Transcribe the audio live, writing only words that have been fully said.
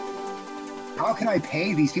how can I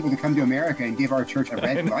pay these people to come to America and give our church a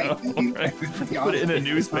red light? Right. Put it in a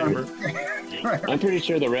newspaper. I'm pretty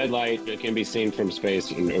sure the red light can be seen from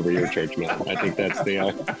space over your church, Matt. I think that's the.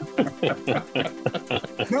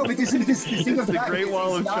 No, but this thing of The Great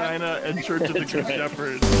Wall of China and Church of the Good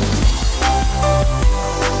Shepherd.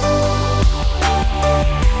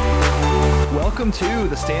 Welcome to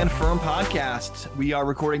the Stand Firm podcast. We are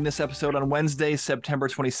recording this episode on Wednesday, September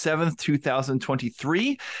 27th,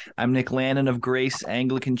 2023. I'm Nick Lannon of Grace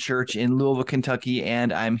Anglican Church in Louisville, Kentucky,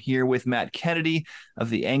 and I'm here with Matt Kennedy of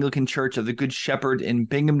the Anglican Church of the Good Shepherd in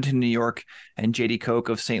Binghamton, New York, and Jady Koch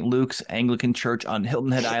of St. Luke's Anglican Church on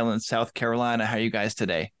Hilton Head Island, South Carolina. How are you guys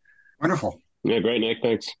today? Wonderful. Yeah, great, Nick.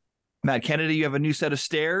 Thanks. Matt Kennedy, you have a new set of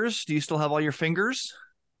stairs. Do you still have all your fingers?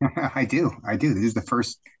 I do. This is the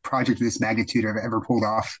first project of this magnitude I've ever pulled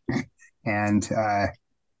off, and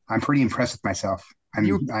I'm pretty impressed with myself.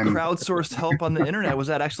 You crowdsourced help on the internet. Was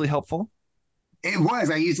that actually helpful? It was.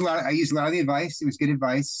 I used a lot of the advice. It was good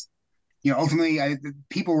advice. You know, ultimately,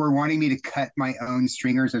 people were wanting me to cut my own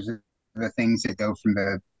stringers as the things that go from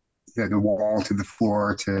the wall to the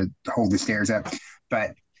floor to hold the stairs up.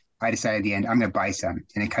 But I decided at the end I'm going to buy some,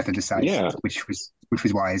 and it cut them to size, which was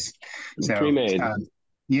wise. So pre-made.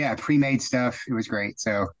 Yeah, pre-made stuff. It was great.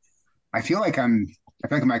 So I feel like I'm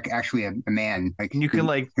like actually a man. Like you can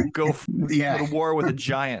go to war with a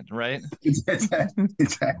giant, right?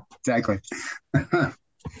 Exactly. I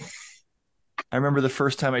remember the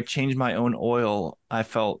first time I changed my own oil, I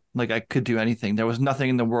felt like I could do anything. There was nothing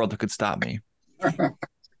in the world that could stop me.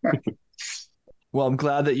 Well, I'm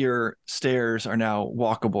glad that your stairs are now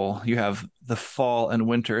walkable. You have the fall and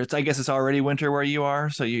winter. I guess it's already winter where you are,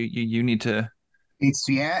 so you need to. It's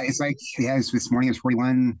this morning it was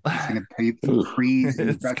 41. It's going to freeze in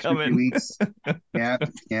about 2 or 3 weeks. Yeah.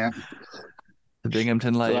 The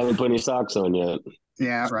Binghamton life. Still haven't put any socks on yet.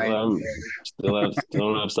 Yeah, right. Still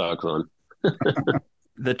don't have socks on.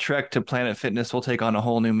 The trek to Planet Fitness will take on a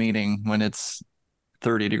whole new meaning when it's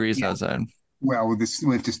 30 degrees outside. Well,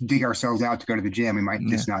 we'll just dig ourselves out to go to the gym. We might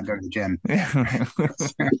just not go to the gym.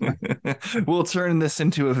 We'll turn this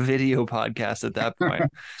into a video podcast at that point.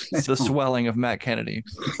 It's the swelling of Matt Kennedy.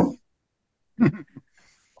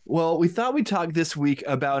 Well, we thought we'd talk this week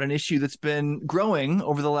about an issue that's been growing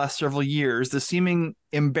over the last several years, the seeming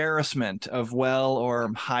embarrassment of well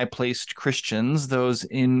or high-placed Christians, those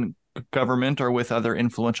in government or with other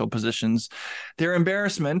influential positions, their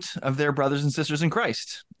embarrassment of their brothers and sisters in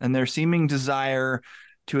Christ, and their seeming desire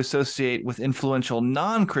to associate with influential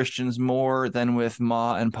non-Christians more than with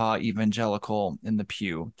ma and pa evangelical in the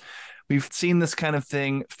pew. We've seen this kind of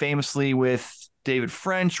thing famously with David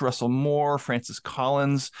French, Russell Moore, Francis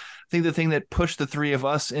Collins. I think the thing that pushed the three of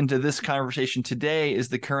us into this conversation today is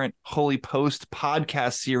the current Holy Post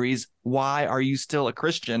podcast series, Why Are You Still a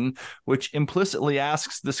Christian?, which implicitly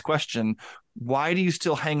asks this question: why do you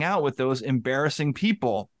still hang out with those embarrassing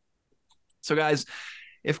people? So guys,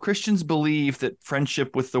 if Christians believe that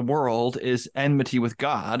friendship with the world is enmity with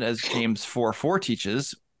God, as James 4:4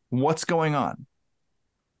 teaches, what's going on?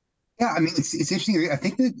 Yeah, I mean, it's interesting. I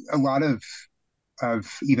think that a lot of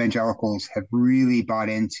evangelicals have really bought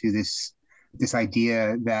into this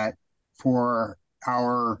idea that for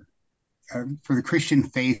the Christian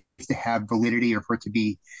faith to have validity, or for it to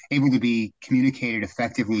be able to be communicated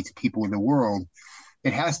effectively to people in the world,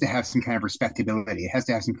 it has to have some kind of respectability. It has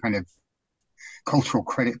to have some kind of cultural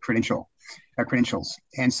credentials.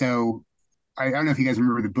 And so I don't know if you guys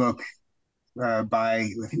remember the book by, I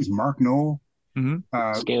think it was Mark Knoll.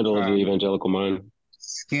 Mm-hmm. Scandal of the Evangelical Mind.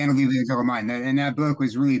 Scandal of the Evangelical Mind. And that book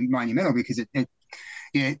was really monumental because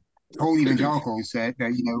it told evangelicals that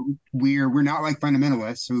we're not like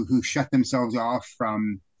fundamentalists who shut themselves off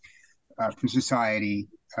from society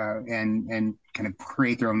and kind of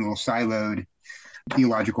create their own little siloed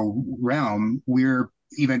theological realm. We're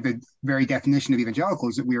even the very definition of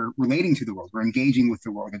evangelicals that we're relating to the world. We're engaging with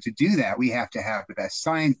the world, and to do that, we have to have the best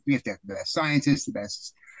science. We have to have the best scientists, the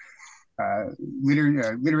best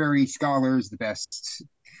literary scholars, the best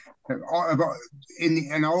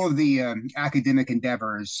in all of the academic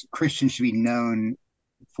endeavors. Christians should be known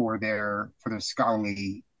for their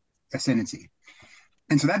scholarly ascendancy,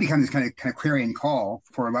 and so that becomes this kind of clarion call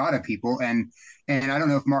for a lot of people. And I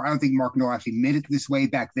don't think Mark Knoll actually meant it this way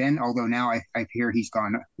back then, although now I hear he's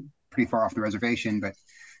gone pretty far off the reservation. But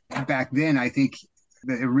back then, I think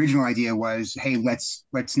the original idea was, hey, let's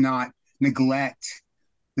not neglect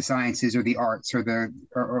the sciences or the arts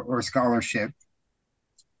or scholarship.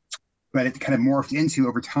 But it kind of morphed into,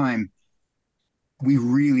 over time, we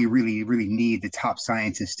really, really, really need the top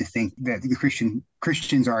scientists to think that the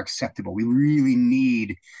Christians are acceptable. We really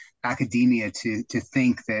need academia to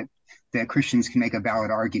think that that Christians can make a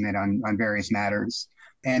valid argument on various matters.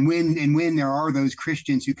 And when there are those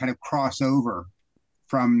Christians who kind of cross over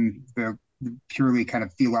from the purely kind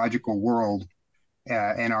of theological world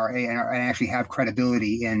and actually have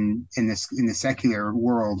credibility in the secular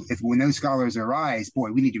world, if when those scholars arise,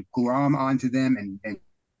 boy, we need to glom onto them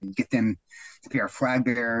and get them to be our flag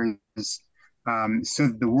bearers, so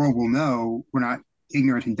that the world will know we're not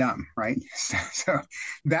ignorant and dumb, right? So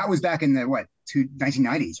that was back in the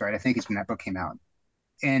 1990s, right? I think it's when that book came out.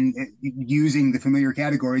 And using the familiar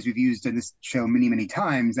categories we've used in this show many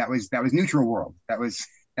times, that was neutral world. That was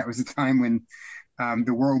the time when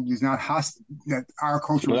the world was not hostile. That our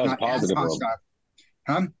culture was not as hostile.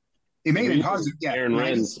 Huh? It may have been positive. Yeah, Aaron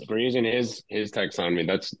Renz, if we're using his taxonomy,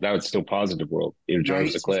 that was still positive world.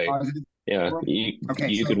 Jars of clay. Yeah,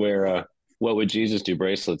 you could wear what would Jesus do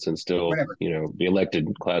bracelets and still whatever. Be elected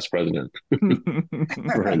class president,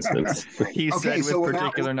 for instance. He said with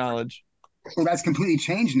particular knowledge. Well, that's completely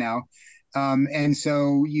changed now. And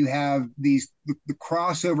so you have the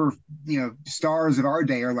crossover, stars of our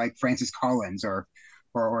day are like Francis Collins or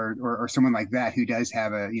someone like that, who does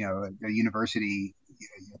have a university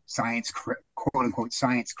science, quote unquote,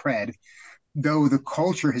 science cred. Though the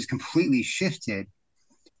culture has completely shifted,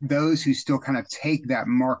 those who still kind of take that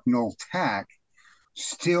Mark Knoll tack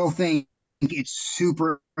still think it's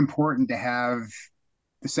super important to have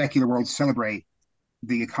the secular world celebrate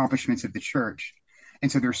the accomplishments of the church.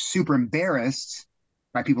 And so they're super embarrassed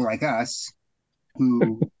by people like us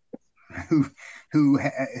who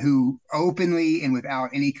who openly and without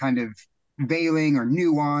any kind of veiling or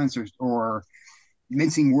nuance or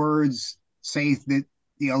mincing words say that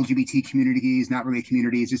the LGBT community is not really a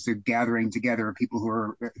community; it's just a gathering together of people who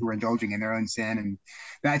are indulging in their own sin, and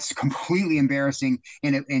that's completely embarrassing.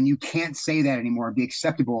 And you can't say that anymore and be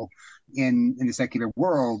acceptable in the secular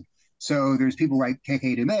world. So there's people like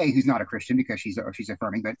KK DeMay, who's not a Christian because she's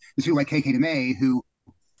affirming, but there's people like KK DeMay who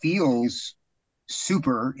feels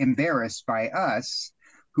super embarrassed by us,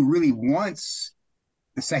 who really wants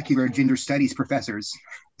the secular gender studies professors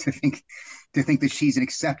to think that she's an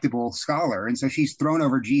acceptable scholar, and so she's thrown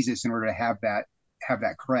over Jesus in order to have that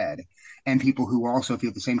cred. And people who also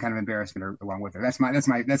feel the same kind of embarrassment are along with her. That's my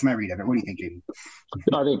read of it. What do you think, Jady?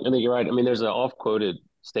 I think you're right. I mean, there's an off-quoted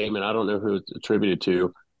statement. I don't know who it's attributed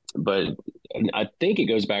to, but I think it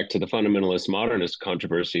goes back to the fundamentalist modernist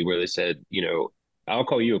controversy where they said, I'll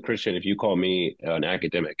call you a Christian if you call me an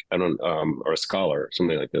academic, or a scholar,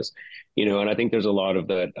 something like this, and I think there's a lot of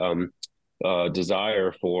that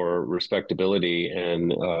desire for respectability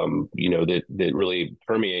and, that really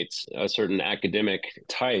permeates a certain academic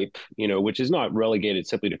type, which is not relegated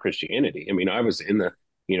simply to Christianity. I mean, I was in the,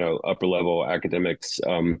 upper level academics,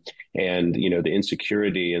 and, the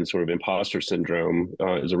insecurity and sort of imposter syndrome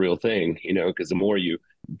is a real thing, because the more you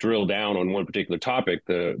drill down on one particular topic,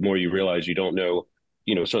 the more you realize you don't know,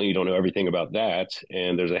 certainly you don't know everything about that.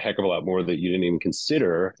 And there's a heck of a lot more that you didn't even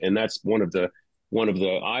consider. And that's one of the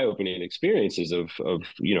eye-opening experiences of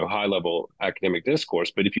high level academic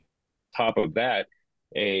discourse. But if you top of that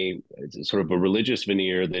a sort of a religious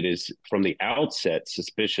veneer that is from the outset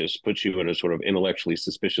suspicious, puts you in a sort of intellectually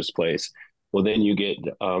suspicious place, well, then you get,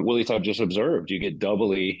 well, at least I've just observed, you get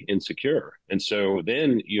doubly insecure. And so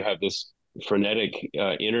then you have this frenetic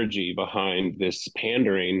energy behind this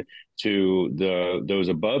pandering to those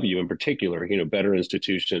above you in particular, better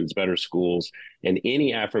institutions, better schools, and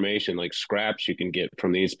any affirmation like scraps you can get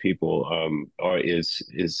from these people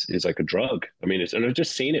is like a drug. I mean, and I've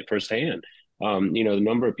just seen it firsthand. The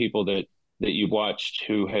number of people that you've watched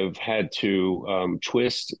who have had to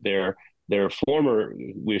twist their former,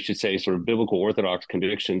 we should say, sort of biblical orthodox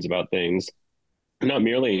convictions about things, not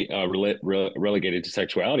merely relegated to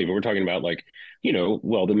sexuality, but we're talking about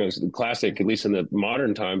the most classic, at least in the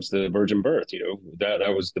modern times, the virgin birth.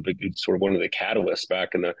 That was the big sort of one of the catalysts back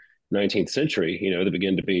in the 19th century. That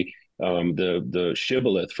began to be the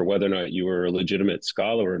shibboleth for whether or not you were a legitimate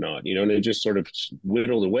scholar or not. And it just sort of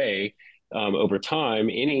whittled away. Over time,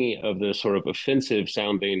 any of the sort of offensive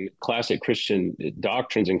sounding classic Christian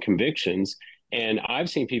doctrines and convictions. And I've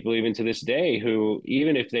seen people even to this day who,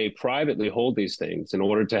 even if they privately hold these things in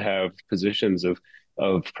order to have positions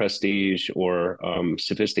of prestige or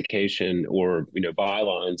sophistication or,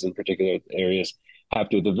 bylines in particular areas, have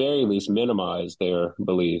to at the very least minimize their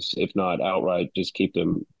beliefs, if not outright just keep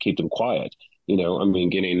them quiet.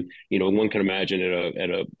 Getting, one can imagine at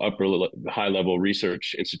a upper high level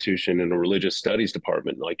research institution in a religious studies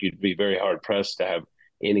department, like you'd be very hard pressed to have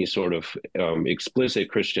any sort of explicit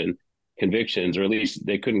Christian convictions, or at least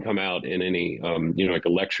they couldn't come out in any, like a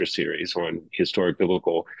lecture series on historic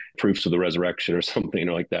biblical proofs of the resurrection or something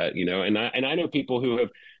like that, And I know people who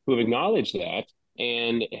have who have acknowledged that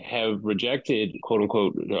and have rejected quote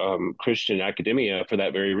unquote Christian academia for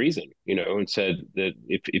that very reason, and said that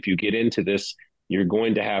if you get into this, you're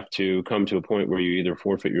going to have to come to a point where you either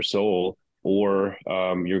forfeit your soul or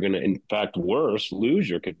you're going to, in fact, worse, lose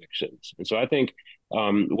your convictions. And so I think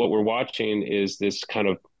what we're watching is this kind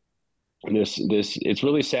of this it's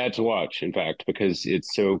really sad to watch, in fact, because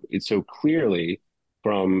it's so clearly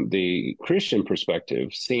from the Christian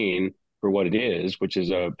perspective seen for what it is, which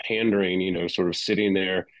is a pandering, sort of sitting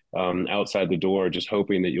there outside the door just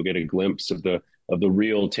hoping that you'll get a glimpse of the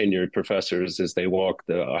real tenured professors as they walk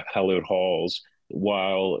the hallowed halls,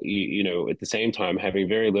 while at the same time having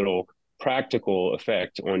very little practical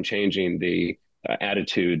effect on changing the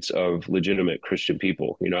attitudes of legitimate Christian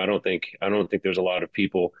people. I don't think there's a lot of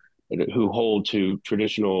people who hold to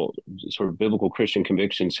traditional sort of biblical Christian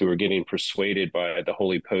convictions who are getting persuaded by the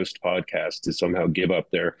Holy Post podcast to somehow give up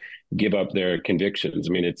their convictions.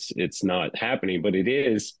 I mean, it's not happening, but it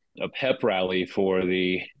is a pep rally for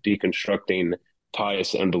the deconstructing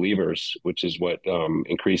pious unbelievers, which is what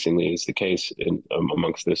increasingly is the case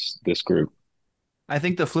amongst this group. I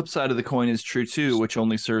think the flip side of the coin is true too, which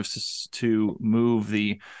only serves to move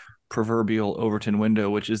the proverbial Overton window,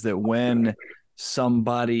 which is that when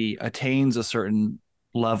somebody attains a certain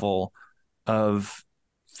level of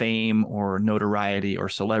fame or notoriety or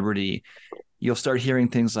celebrity, you'll start hearing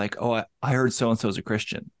things like, "Oh, I heard so and so is a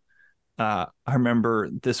Christian." I remember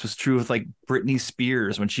this was true with like Britney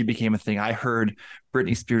Spears when she became a thing. I heard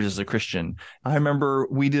Britney Spears is a Christian. I remember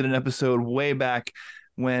we did an episode way back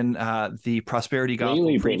when the prosperity gospel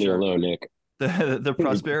Leave Britney preacher, alone, Nick. the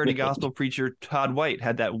prosperity gospel preacher Todd White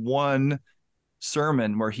had that one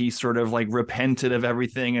sermon where he sort of like repented of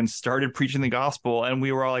everything and started preaching the gospel, and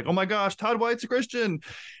we were all like, "Oh my gosh, Todd White's a Christian."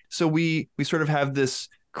 So we sort of have this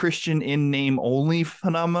Christian in name only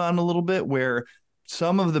phenomenon a little bit, where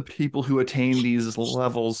some of the people who attain these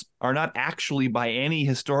levels are not actually by any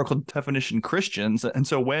historical definition Christians. And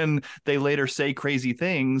so when they later say crazy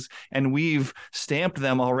things and we've stamped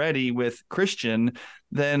them already with Christian,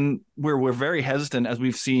 then we're very hesitant, as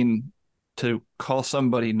we've seen, to call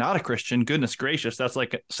somebody not a Christian. Goodness gracious, that's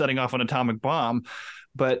like setting off an atomic bomb.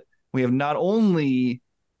 But we have not only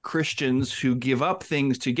Christians who give up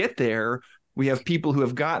things to get there, we have people who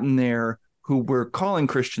have gotten there who we're calling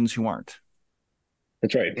Christians who aren't.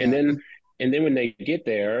 That's right. Yeah. And then when they get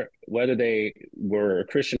there, whether they were a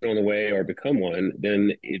Christian on the way or become one,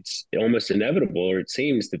 then it's almost inevitable, or it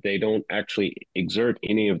seems that they don't actually exert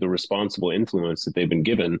any of the responsible influence that they've been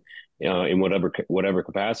given in whatever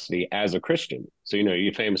capacity as a Christian. So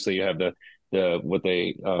you famously have the what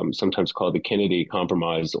they sometimes call the Kennedy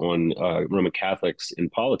Compromise on Roman Catholics in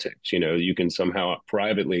politics. You can somehow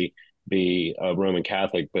privately be a Roman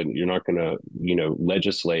Catholic, but you're not going to,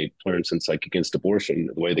 legislate, for instance, like against abortion,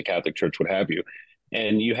 the way the Catholic Church would have you.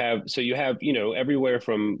 And you have everywhere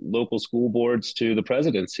from local school boards to the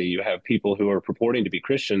presidency, you have people who are purporting to be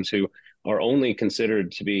Christians who are only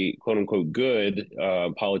considered to be quote unquote good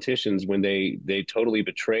politicians when they totally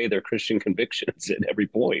betray their Christian convictions at every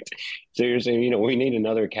point. So you're saying, we need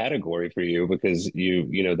another category for you, because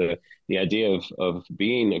the idea of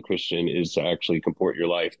being a Christian is to actually comport your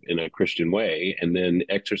life in a Christian way and then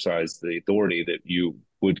exercise the authority that you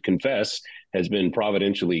would confess has been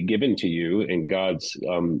providentially given to you in God's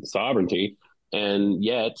sovereignty. And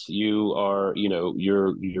yet you are,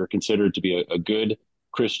 you're considered to be a good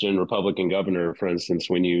Christian Republican governor, for instance,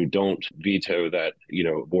 when you don't veto that,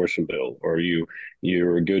 abortion bill, or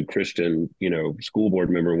you're a good Christian, school board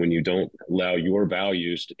member when you don't allow your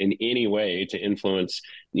values in any way to influence,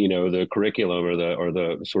 the curriculum or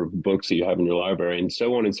the sort of books that you have in your library, and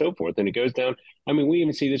so on and so forth. And it goes down. I mean, we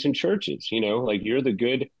even see this in churches, like you're the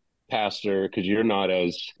good pastor because you're not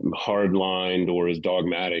as hard-lined or as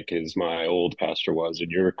dogmatic as my old pastor was,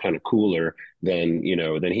 and you're kind of cooler than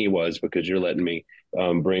he was because you're letting me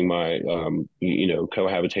bring my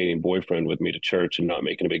cohabitating boyfriend with me to church and not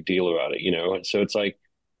making a big deal about it. And so it's like,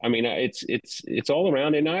 I mean, it's all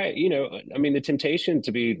around. And I mean, the temptation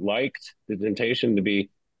to be liked, the temptation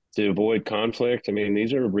to avoid conflict, I mean,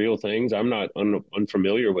 these are real things. I'm not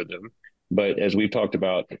unfamiliar with them. But as we've talked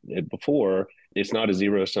about it before, it's not a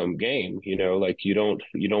zero-sum game. Like you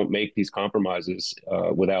don't make these compromises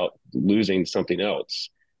without losing something else.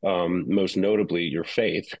 Most notably, your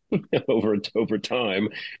faith over time.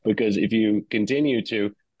 Because if you continue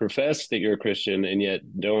to profess that you're a Christian and yet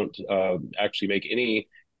don't actually make any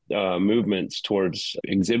movements towards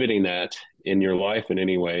exhibiting that in your life in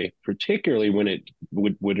any way, particularly when it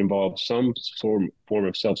would involve some form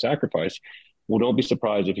of self-sacrifice, well, don't be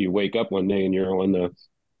surprised if you wake up one day and you're on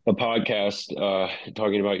a podcast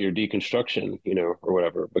talking about your deconstruction, or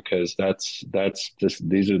whatever, because that's just,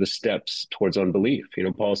 these are the steps towards unbelief.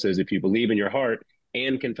 Paul says, if you believe in your heart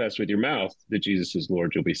and confess with your mouth that Jesus is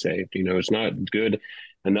Lord, you'll be saved. It's not good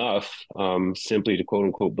enough simply to quote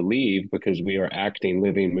unquote believe, because we are acting,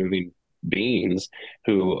 living, moving beings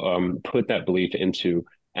who put that belief into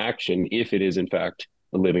action if it is in fact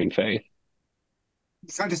a living faith.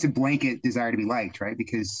 It's not just a blanket desire to be liked, right?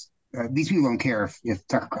 Because these people don't care if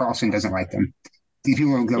Tucker Carlson doesn't like them. These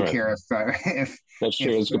people don't Right. care if That's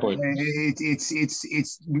true. That's a good point.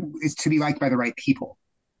 it's to be liked by the right people,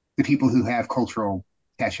 the people who have cultural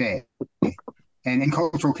cachet and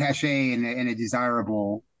cultural cachet in a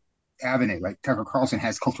desirable avenue. Like Tucker Carlson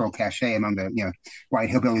has cultural cachet among the white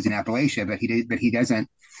hillbillies in Appalachia, but he doesn't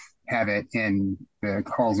have it in the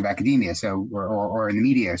halls of academia, so or in the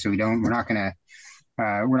media. So we're not going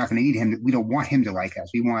to need him. We don't want him to like us.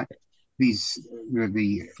 We want the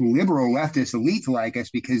liberal leftist elite to like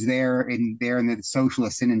us because they're in the social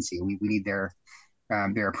ascendancy. We need their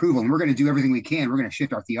approval, and we're going to do everything we can. We're going to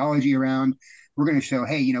shift our theology around. We're going to show,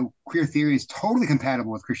 hey, queer theory is totally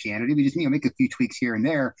compatible with Christianity. We just make a few tweaks here and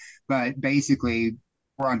there, but basically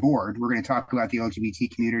we're on board. We're going to talk about the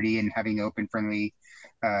LGBT community and having open, friendly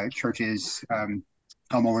churches.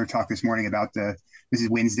 Al Mohler talked this morning about this is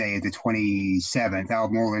Wednesday, the 27th. Al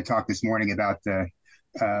Mohler talked this morning about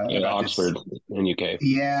about Oxford in UK.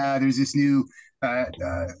 Yeah, there's this new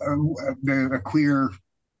a queer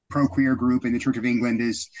pro-queer group in the Church of England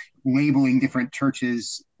is labeling different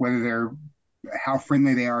churches, whether they're how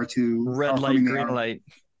friendly they are to red light, green light.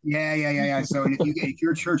 Yeah. So if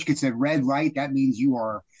your church gets a red light, that means you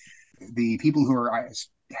are the people who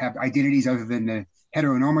have identities other than the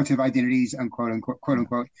heteronormative identities, unquote, quote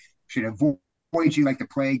unquote, should avoid you like the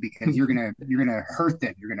plague because you're gonna hurt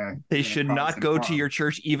them. They should not go to your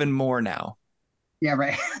church even more now. Yeah,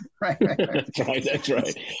 right. That's right. So,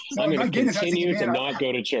 I'm going to continue to not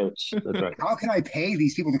go to church. That's right. How can I pay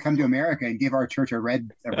these people to come to America and give our church a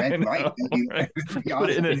red light? Right.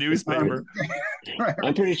 Put it in a newspaper. Right.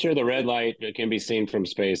 I'm pretty sure the red light can be seen from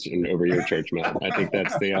space and over your church, man. I think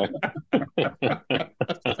that's the.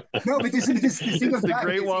 No, but this is the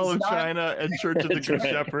Great Wall of China and Church of the Good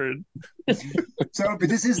Shepherd. So, but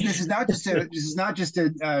this is not just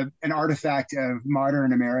an artifact of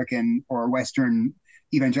modern American or Western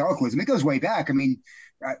evangelicalism. It goes way back. I mean,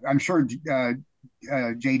 I'm sure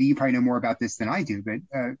Jady, you probably know more about this than I do, but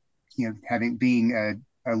being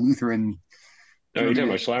a Lutheran. Oh, you're talking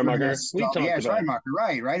about Schleiermacher? Schleiermacher,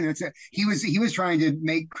 right. And he was trying to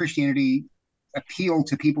make Christianity appeal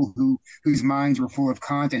to people whose minds were full of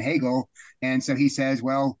Kant and Hegel. And so he says,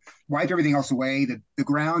 well, wipe everything else away. The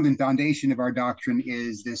ground and foundation of our doctrine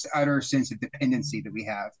is this utter sense of dependency that we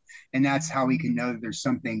have. And that's how we can know that there's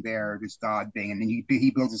something there, this God thing. And then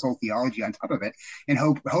he builds his whole theology on top of it and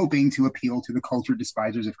hoping to appeal to the culture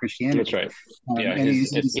despisers of Christianity. That's right. Yeah. And he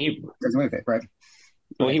does away with it, right?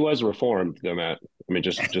 Well, he was reformed, though, Matt. I mean,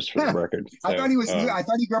 just for the record. So, I thought he was. I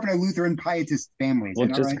thought he grew up in a Lutheran pietist family. Well,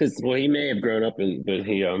 just because he may have grown up in, but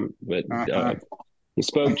he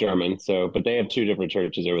spoke German. So, but they have two different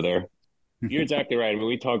churches over there. You're exactly right. I mean,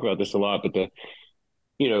 we talk about this a lot, but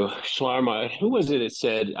Schleiermacher, who was it? It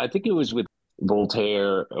said, I think it was with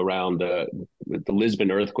Voltaire around the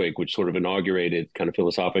Lisbon earthquake, which sort of inaugurated kind of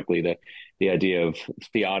philosophically the idea of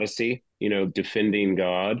theodicy, defending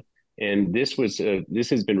God. And this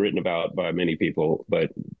has been written about by many people, but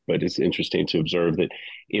it's interesting to observe that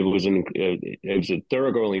it was a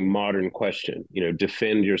thoroughly modern question.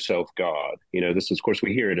 Defend yourself, God. This is, of course,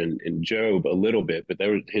 we hear it in Job a little bit, but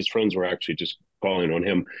his friends were actually just calling on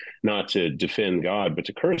him not to defend God, but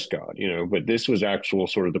to curse God. But this was actual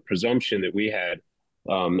sort of the presumption that we had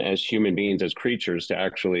as human beings, as creatures, to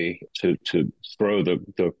actually to throw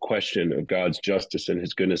the question of God's justice and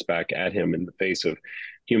his goodness back at him in the face of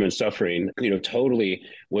human suffering, totally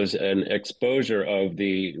was an exposure of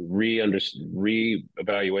the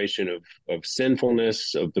re-evaluation of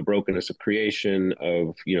sinfulness, of the brokenness of creation,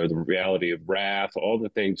 of, the reality of wrath, all the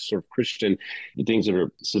things, sort of Christian things that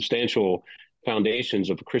are substantial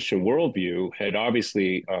foundations of a Christian worldview had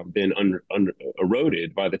obviously been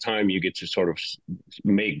eroded by the time you get to sort of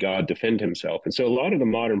make God defend himself. And so a lot of the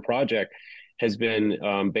modern project has been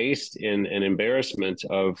based in an embarrassment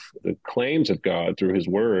of the claims of God through his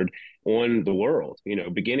word on the world,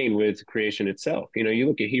 beginning with creation itself. You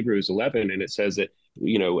look at Hebrews 11 and it says that,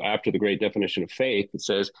 after the great definition of faith, it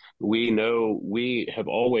says, we have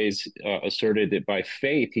always asserted that by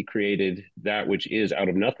faith he created that which is out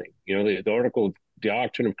of nothing. The article of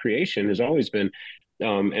doctrine of creation has always been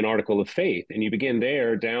an article of faith. And you begin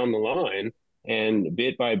there down the line And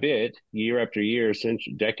bit by bit, year after year, since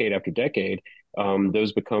decade after decade,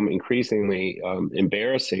 those become increasingly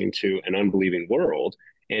embarrassing to an unbelieving world.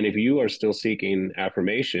 And if you are still seeking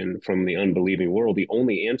affirmation from the unbelieving world, the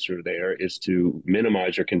only answer there is to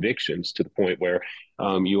minimize your convictions to the point where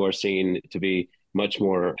you are seen to be much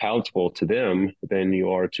more palatable to them than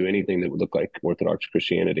you are to anything that would look like Orthodox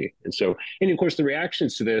Christianity. And so, and of course, the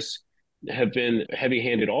reactions to this have been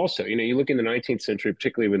heavy-handed also. You know, you look in the 19th century,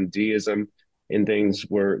 particularly when deism and things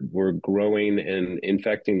were growing and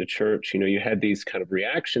infecting the church. You know, you had these kind of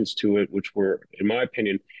reactions to it, which were, in my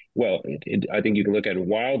opinion, well, I think you can look at it,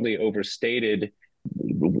 wildly overstated.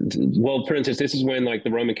 Well, for instance, this is when like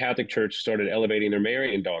the Roman Catholic Church started elevating their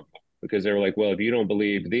Marian dogma because they were like, well, if you don't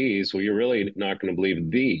believe these, well, you're really not going to believe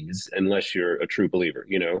these unless you're a true believer,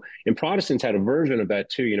 you know. And Protestants had a version of that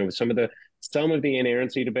too. You know, some of the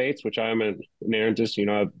inerrancy debates, which I'm an inerrantist, you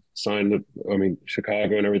know, I've signed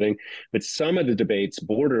Chicago and everything, but some of the debates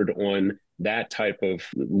bordered on that type of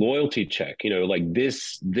loyalty check, you know, like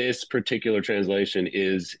this particular translation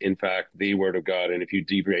is in fact the word of God. And if you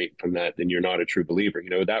deviate from that, then you're not a true believer. You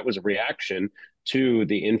know, that was a reaction to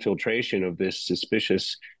the infiltration of this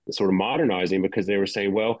suspicious sort of modernizing, because they were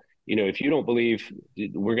saying, well, you know, if you don't believe,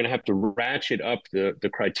 we're going to have to ratchet up the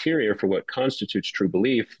criteria for what constitutes true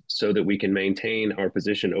belief so that we can maintain our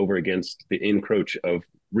position over against the encroach of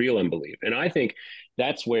real unbelief. And I think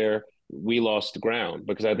that's where we lost ground,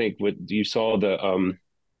 because I think what you saw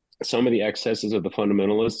some of the excesses of the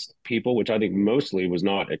fundamentalist people, which I think mostly was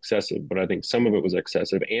not excessive, but I think some of it was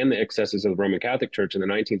excessive, and the excesses of the Roman Catholic Church in the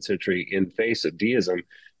 19th century in face of deism,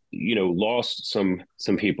 you know, lost some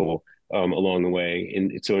people along the way.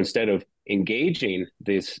 And so instead of engaging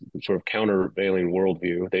this sort of countervailing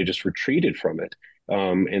worldview, they just retreated from it.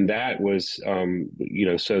 And that was, you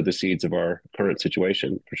know, sowed the seeds of our current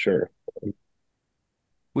situation for sure.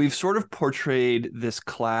 We've sort of portrayed this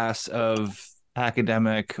class of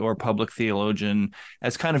academic or public theologian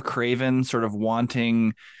as kind of craven, sort of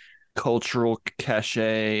wanting cultural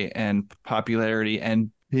cachet and popularity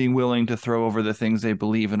and being willing to throw over the things they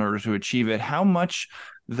believe in order to achieve it. How much,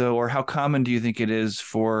 though, or how common do you think it is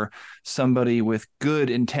for somebody with good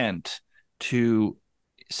intent to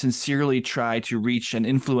sincerely try to reach an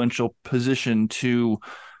influential position to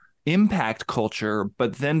impact culture,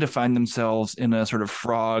 but then to find themselves in a sort of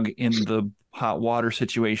frog in the hot water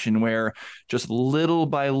situation where just little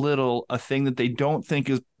by little, a thing that they don't think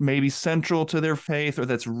is maybe central to their faith or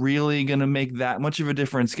that's really going to make that much of a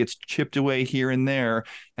difference gets chipped away here and there.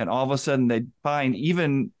 And all of a sudden they find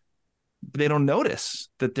even they don't notice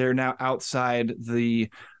that they're now outside the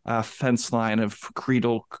fence line of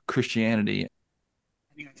creedal Christianity.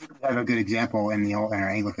 I think we have a good example in our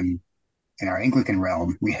Anglican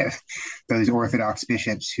realm. We have those Orthodox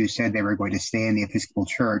bishops who said they were going to stay in the Episcopal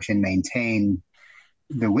Church and maintain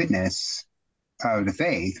the witness of the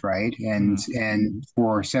faith, right? And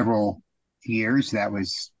for several years, that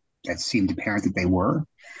seemed apparent that they were,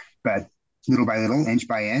 but little by little, inch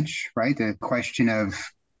by inch, right? The question of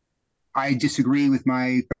I disagree with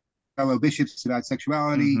my fellow bishops about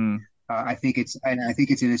sexuality. I think it's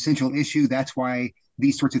an essential issue. That's why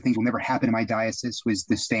these sorts of things will never happen in my diocese, was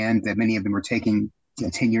the stand that many of them were taking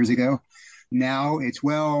 10 years ago. Now it's,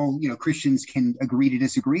 well, you know, Christians can agree to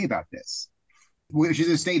disagree about this, which is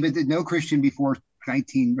a statement that no Christian before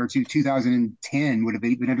 2010 would have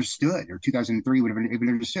even understood, or 2003 would have even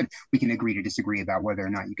understood. We can agree to disagree about whether or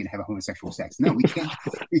not you can have a homosexual sex. No, we can't.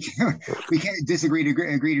 We can't agree to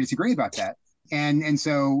disagree about that. And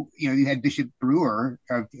so, you know, you had Bishop Brewer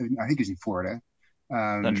of, I think he was in Florida,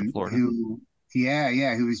 Central Florida, who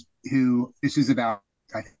this was about,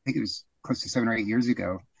 I think it was close to 7 or 8 years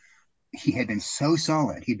ago. He had been so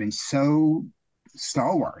solid, he'd been so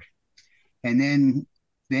stalwart, and then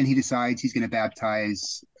he decides he's going to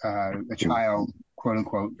baptize a child, quote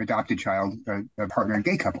unquote, adopted child, a partner and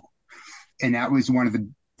gay couple, and that was one of the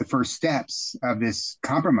first steps of this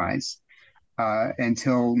compromise.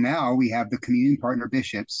 Until now, we have the communion partner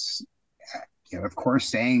bishops, you know, of course,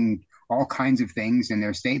 saying all kinds of things in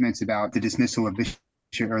their statements about the dismissal of bishop,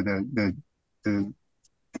 or the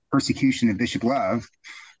persecution of Bishop Love,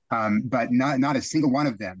 but not a single one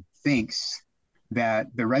of them thinks that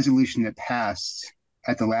the resolution that passed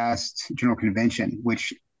at the last General Convention,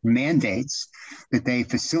 which mandates that they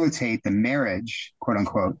facilitate the marriage, quote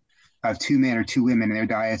unquote, of 2 men or 2 women in their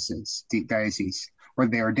diocese, or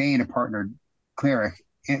they ordain a partner cleric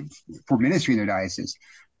for ministry in their diocese.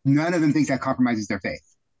 None of them thinks that compromises their faith.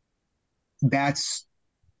 That's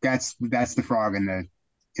the frog in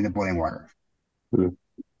the boiling water.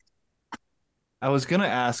 I was going to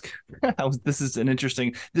ask,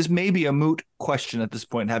 this may be a moot question at this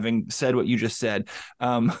point, having said what you just said.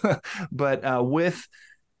 But with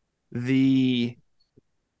the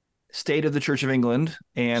state of the Church of England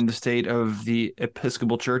and the state of the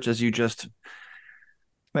Episcopal Church, as you just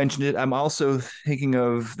mentioned it, I'm also thinking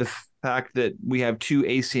of the fact that we have two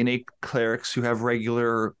ACNA clerics who have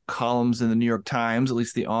regular columns in the New York Times, at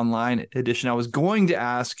least the online edition. I was going to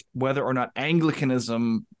ask whether or not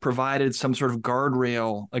Anglicanism provided some sort of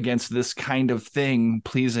guardrail against this kind of thing,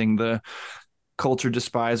 pleasing the culture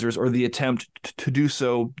despisers or the attempt to do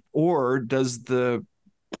so, or does the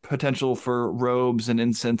potential for robes and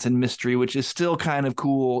incense and mystery, which is still kind of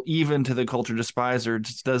cool even to the culture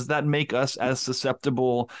despisers, does that make us as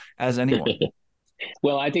susceptible as anyone?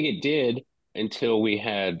 Well, I think it did until we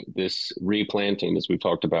had this replanting, as we've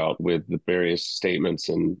talked about, with the various statements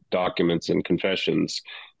and documents and confessions.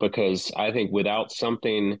 Because I think without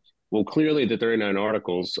something, well, clearly the 39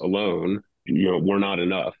 articles alone, were not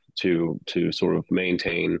enough to sort of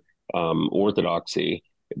maintain orthodoxy.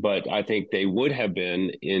 But I think they would have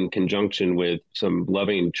been in conjunction with some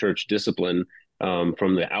loving church discipline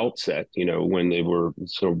from the outset. When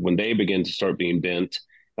they begin to start being bent.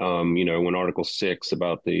 When Article 6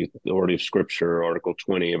 about the authority of Scripture, Article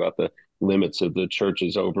 20 about the limits of the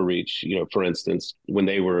church's overreach, for instance, when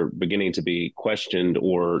they were beginning to be questioned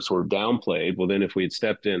or sort of downplayed, well, then if we had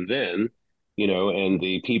stepped in then, and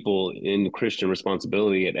the people in Christian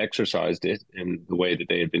responsibility had exercised it in the way that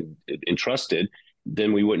they had been entrusted,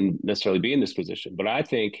 then we wouldn't necessarily be in this position. But I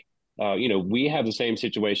think, we have the same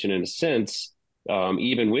situation in a sense,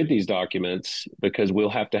 even with these documents, because we'll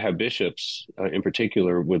have to have bishops, in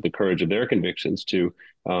particular, with the courage of their convictions to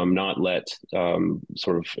not let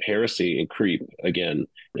sort of heresy creep again.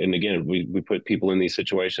 And again, we put people in these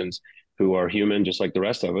situations who are human, just like the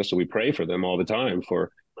rest of us. So we pray for them all the time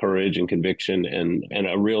for courage and conviction and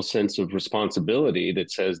a real sense of responsibility that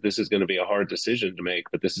says this is going to be a hard decision to make,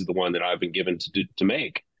 but this is the one that I've been given to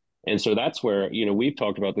make. And so that's where, we've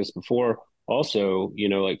talked about this before. Also,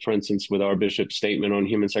 like for instance, with our bishop's statement on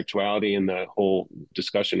human sexuality and the whole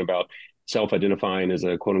discussion about self-identifying as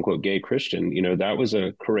a quote unquote gay Christian, that was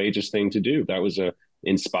a courageous thing to do. That was a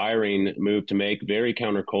inspiring move to make, very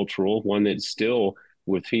countercultural, one that's still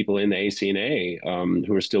with people in the ACNA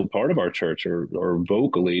who are still part of our church or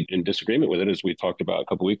vocally in disagreement with it, as we talked about a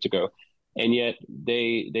couple of weeks ago. And yet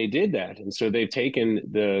they did that. And so they've taken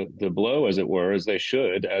the blow, as it were, as they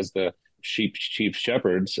should, as the chief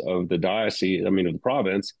shepherds of the diocese, of the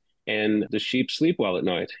province, and the sheep sleep well at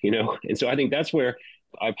night, And so I think that's where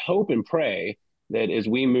I hope and pray that as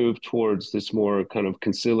we move towards this more kind of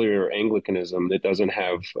conciliar Anglicanism that doesn't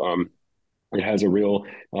have, it has a real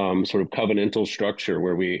sort of covenantal structure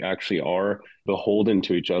where we actually are beholden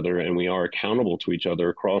to each other and we are accountable to each other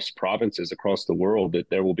across provinces, across the world, that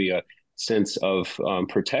there will be a sense of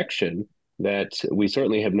protection that we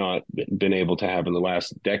certainly have not been able to have in the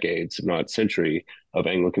last decades, if not century, of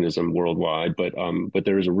Anglicanism worldwide. But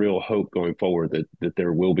there is a real hope going forward that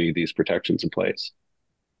there will be these protections in place.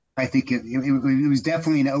 I think it was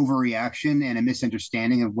definitely an overreaction and a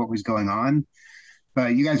misunderstanding of what was going on.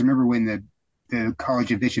 But you guys remember when the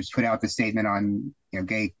College of Bishops put out the statement on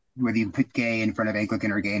gay, whether you put gay in front of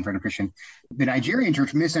Anglican or gay in front of Christian. The Nigerian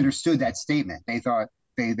church misunderstood that statement. They thought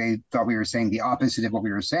we were saying the opposite of what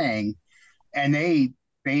we were saying. And they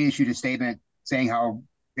issued a statement saying how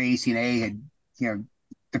the ACNA had,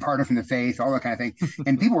 departed from the faith, all that kind of thing.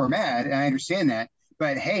 And people were mad, and I understand that.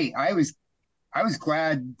 But hey, I was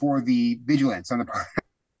glad for the vigilance on the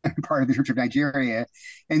part of the Church of Nigeria,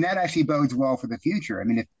 and that actually bodes well for the future. I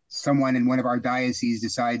mean, if someone in one of our dioceses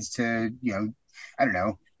decides to, I don't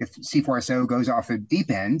know, if C4SO goes off the deep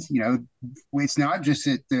end, it's not just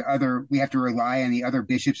that we have to rely on the other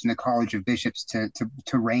bishops in the College of Bishops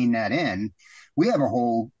to rein that in. We have a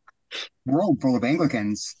whole world full of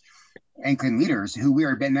Anglican leaders who we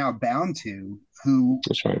are now bound to, who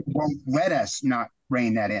That's right. won't let us not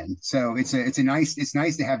rein that in. So it's nice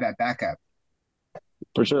to have that backup.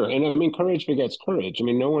 For sure. And courage begets courage.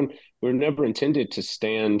 We're never intended to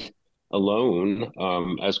stand alone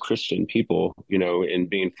as Christian people, in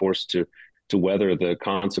being forced to weather the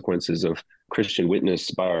consequences of Christian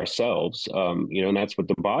witness by ourselves, and that's what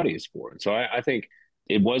the body is for. And so I think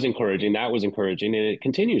it was encouraging. That was encouraging. And it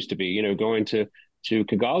continues to be, going to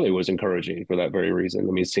Kigali was encouraging for that very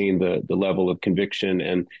reason. Seeing the level of conviction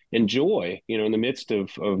and joy, in the midst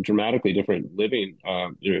of dramatically different living,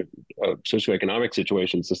 socioeconomic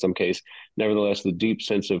situations in some case, nevertheless, the deep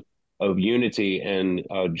sense of unity and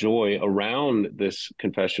joy around this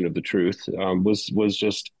confession of the truth was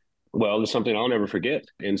just, well, it's something I'll never forget.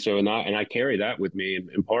 And so, and I carry that with me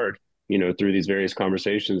in part, through these various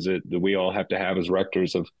conversations that we all have to have as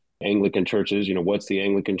rectors of Anglican churches. What's the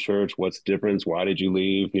Anglican church? What's the difference? Why did you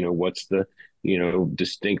leave? What's the,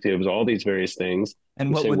 distinctives, all these various things. And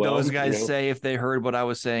You what say, would well, those guys say if they heard what I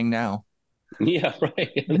was saying now? yeah,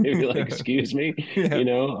 right. They'd be like, excuse me, Yeah.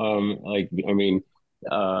 I mean,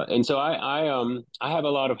 and so I have a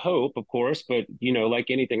lot of hope, of course, but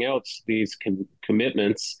like anything else, these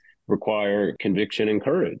commitments require conviction and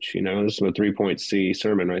courage. This is a 3-point C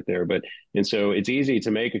sermon right there. But and so it's easy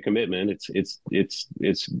to make a commitment.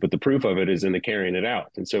 But the proof of it is in the carrying it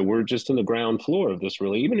out. And so we're just on the ground floor of this,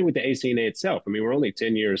 really, even with the ACNA itself. I mean, we're only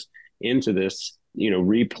 10 years into this,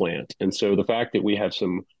 replant. And so the fact that we have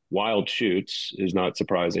some wild shoots is not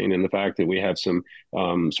surprising. And the fact that we have some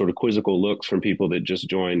sort of quizzical looks from people that just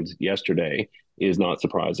joined yesterday is not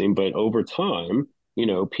surprising. But over time,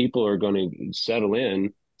 people are going to settle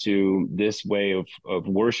in to this way of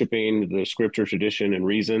worshiping the scripture, tradition, and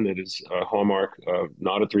reason that is a hallmark,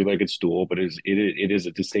 not a three-legged stool, but it is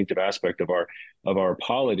a distinctive aspect of our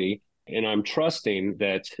polity. And I'm trusting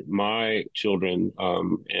that my children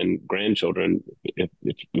and grandchildren,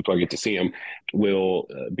 if I get to see them, will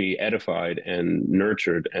be edified and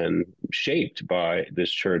nurtured and shaped by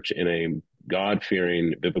this church in a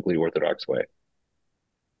God-fearing, biblically orthodox way.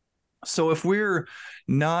 So if we're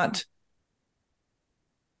not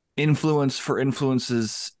influence for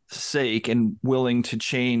influence's sake and willing to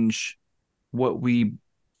change what we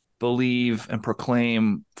believe and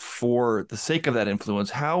proclaim for the sake of that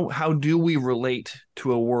influence, how do we relate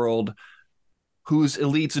to a world whose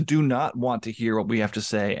elites do not want to hear what we have to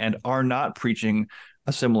say and are not preaching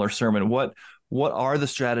a similar sermon? What are the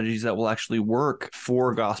strategies that will actually work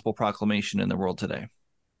for gospel proclamation in the world today?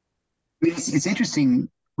 It's interesting.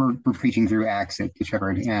 We're preaching through Acts at the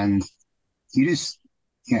Shepherd, and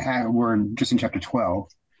we're just in chapter 12.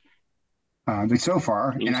 But so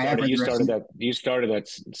far, you started that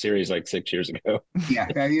series like 6 years ago. Yeah,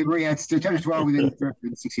 it's chapter 12. We've been for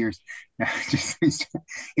 6 years.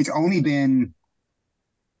 It's only been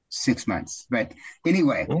 6 months, but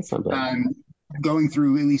anyway, going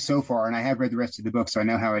through at least so far, and I have read the rest of the book, so I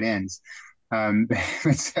know how it ends.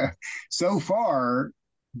 But so far,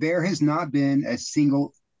 there has not been a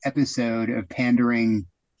single episode of pandering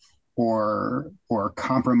or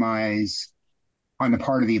compromise on the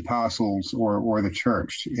part of the apostles or the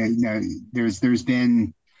church. There's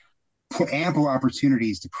been ample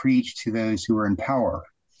opportunities to preach to those who are in power,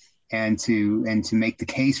 and to make the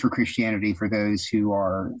case for Christianity for those who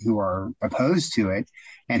are opposed to it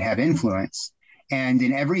and have influence. And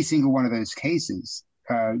in every single one of those cases,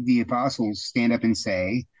 the apostles stand up and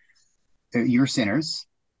say, "You're sinners.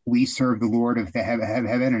 We serve the Lord of the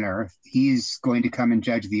heaven and earth. He is going to come and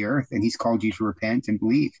judge the earth, and he's called you to repent and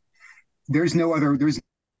believe." There's no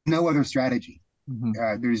other strategy.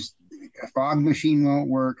 There's a fog machine won't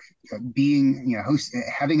work.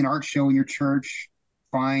 Having an art show in your church,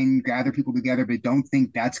 fine, gather people together, but don't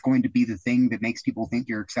think that's going to be the thing that makes people think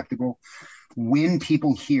you're acceptable. When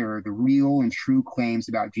people hear the real and true claims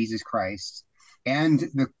about Jesus Christ and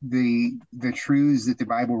the truths that the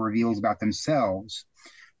Bible reveals about themselves,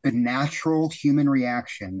 the natural human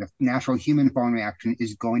reaction, the natural human fallen reaction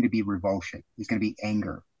is going to be revulsion. It's going to be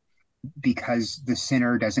anger, because the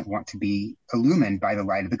sinner doesn't want to be illumined by the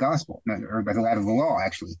light of the gospel, or by the light of the law,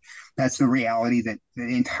 actually. That's the reality that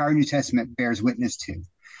the entire New Testament bears witness to.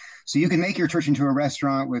 So you can make your church into a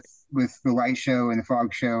restaurant with the light show and the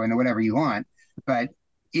fog show and whatever you want, but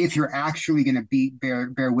if you're actually going to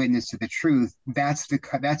bear witness to the truth, that's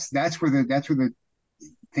where the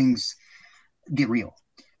things get real.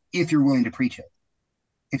 If you're willing to preach it.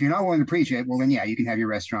 If you're not willing to preach it, well, then yeah, you can have your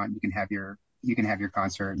restaurant, you can have your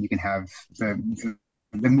concert, you can have the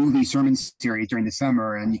movie sermon series during the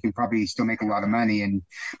summer, and you can probably still make a lot of money.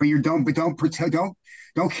 Don't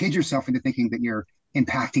kid yourself into thinking that you're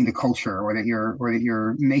impacting the culture, or that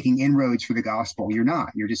you're making inroads for the gospel. You're not.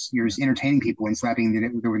 You're just entertaining people and slapping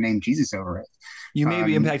the name Jesus over it. You may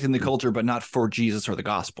be impacting the culture, but not for Jesus or the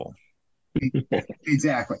gospel.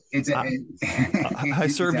 Exactly. I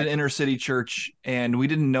served an inner city church, and I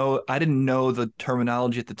didn't know the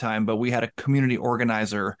terminology at the time, but we had a community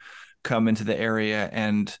organizer come into the area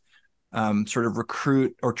and sort of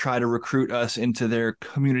try to recruit us into their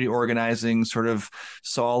community organizing, sort of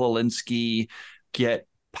Saul Alinsky, get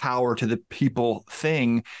power to the people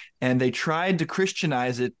thing. And they tried to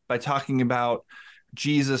Christianize it by talking about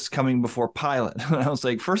Jesus coming before Pilate. And I was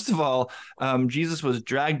like, first of all, Jesus was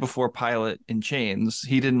dragged before Pilate in chains.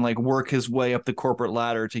 He didn't work his way up the corporate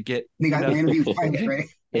ladder to get. They got the interview Pilate, right?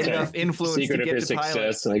 enough influence Secret to of get his to Pilate.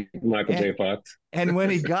 success, like Michael J. Fox. And when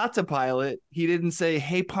he got to Pilate, he didn't say,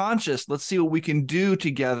 "Hey, Pontius, let's see what we can do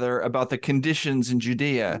together about the conditions in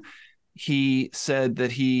Judea." He said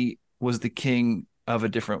that he was the king of a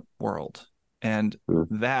different world. And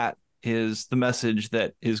that is the message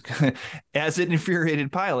that is, as it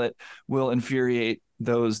infuriated Pilate, will infuriate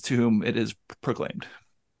those to whom it is proclaimed.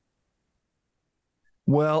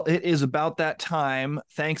 Well, it is about that time.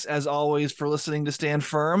 Thanks, as always, for listening to Stand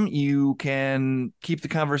Firm. You can keep the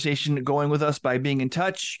conversation going with us by being in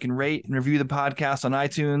touch. You can rate and review the podcast on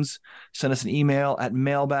iTunes. Send us an email at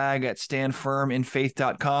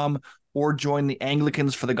mailbag@standfirminfaith.com or join the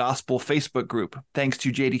Anglicans for the Gospel Facebook group. Thanks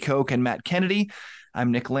to Jady Koch and Matt Kennedy.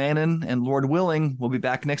 I'm Nick Lannon, and Lord willing, we'll be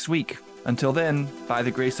back next week. Until then, by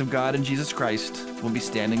the grace of God and Jesus Christ, we'll be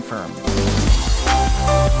standing firm.